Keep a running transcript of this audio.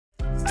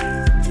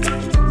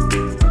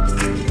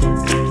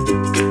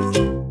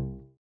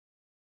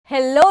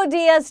Hello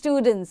dear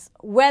students,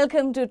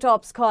 welcome to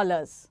Top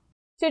Scholars.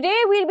 Today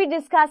we'll be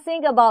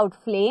discussing about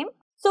flame.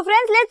 So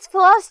friends, let's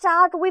first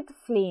start with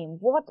flame.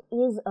 What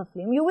is a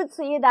flame? You would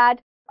say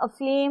that a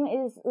flame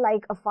is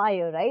like a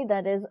fire, right?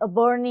 That is a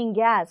burning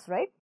gas,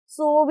 right?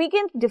 So we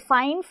can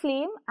define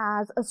flame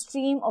as a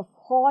stream of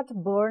hot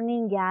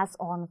burning gas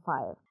on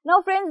fire.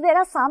 Now friends, there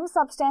are some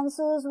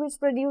substances which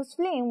produce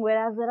flame,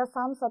 whereas there are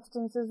some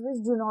substances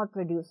which do not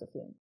produce a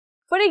flame.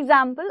 For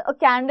example, a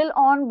candle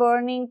on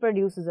burning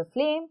produces a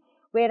flame,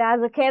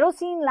 whereas a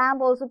kerosene lamp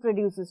also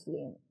produces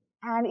flame.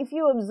 And if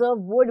you observe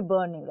wood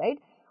burning, right,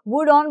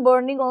 wood on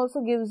burning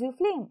also gives you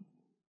flame.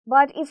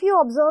 But if you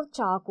observe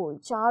charcoal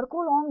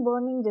on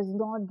burning does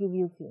not give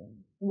you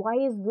flame. Why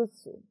is this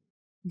so?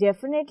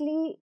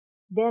 Definitely,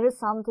 there is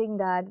something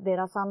that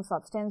there are some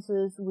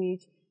substances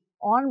which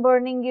on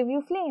burning give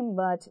you flame,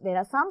 but there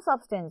are some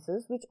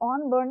substances which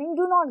on burning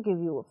do not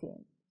give you a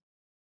flame.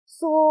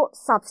 So,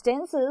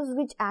 substances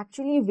which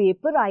actually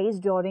vaporize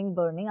during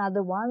burning are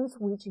the ones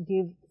which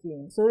give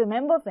flame. So,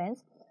 remember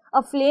friends,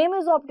 a flame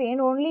is obtained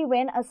only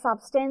when a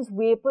substance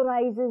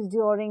vaporizes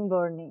during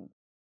burning.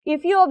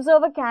 If you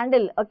observe a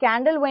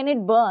candle when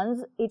it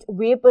burns, it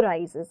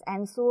vaporizes,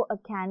 and so a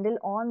candle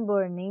on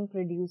burning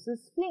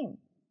produces flame.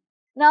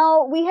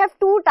 Now, we have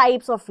two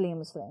types of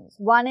flames, friends.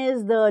 One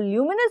is the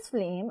luminous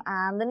flame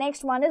and the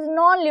next one is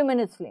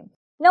non-luminous flame.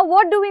 Now,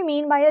 what do we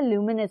mean by a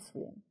luminous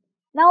flame?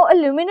 Now, a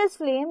luminous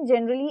flame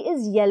generally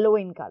is yellow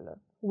in color.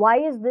 Why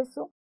is this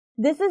so?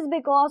 This is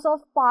because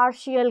of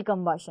partial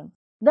combustion.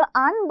 The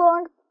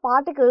unburned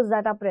particles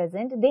that are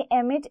present, they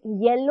emit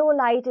yellow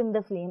light in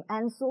the flame,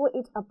 and so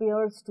it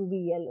appears to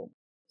be yellow.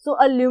 So,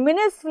 a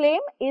luminous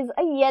flame is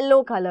a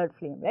yellow colored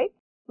flame, right?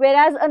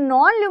 Whereas a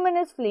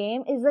non-luminous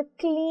flame is a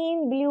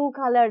clean blue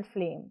colored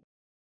flame.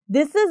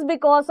 This is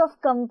because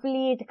of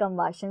complete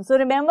combustion. So,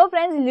 remember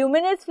friends,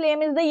 luminous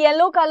flame is the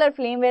yellow color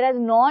flame, whereas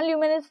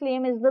non-luminous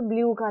flame is the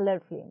blue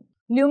color flame.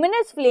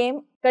 Luminous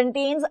flame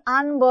contains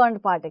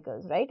unburned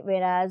particles, right?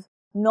 Whereas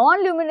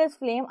non-luminous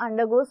flame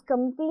undergoes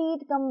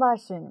complete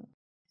combustion.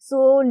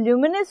 So,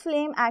 luminous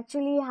flame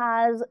actually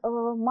has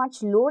a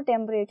much low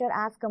temperature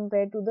as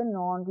compared to the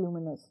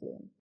non-luminous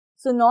flame.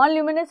 So,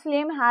 non-luminous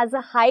flame has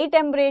a high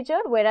temperature,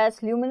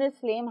 whereas luminous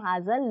flame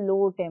has a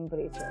low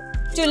temperature.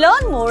 To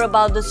learn more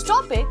about this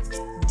topic,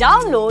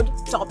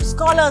 download Top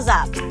Scholars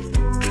app.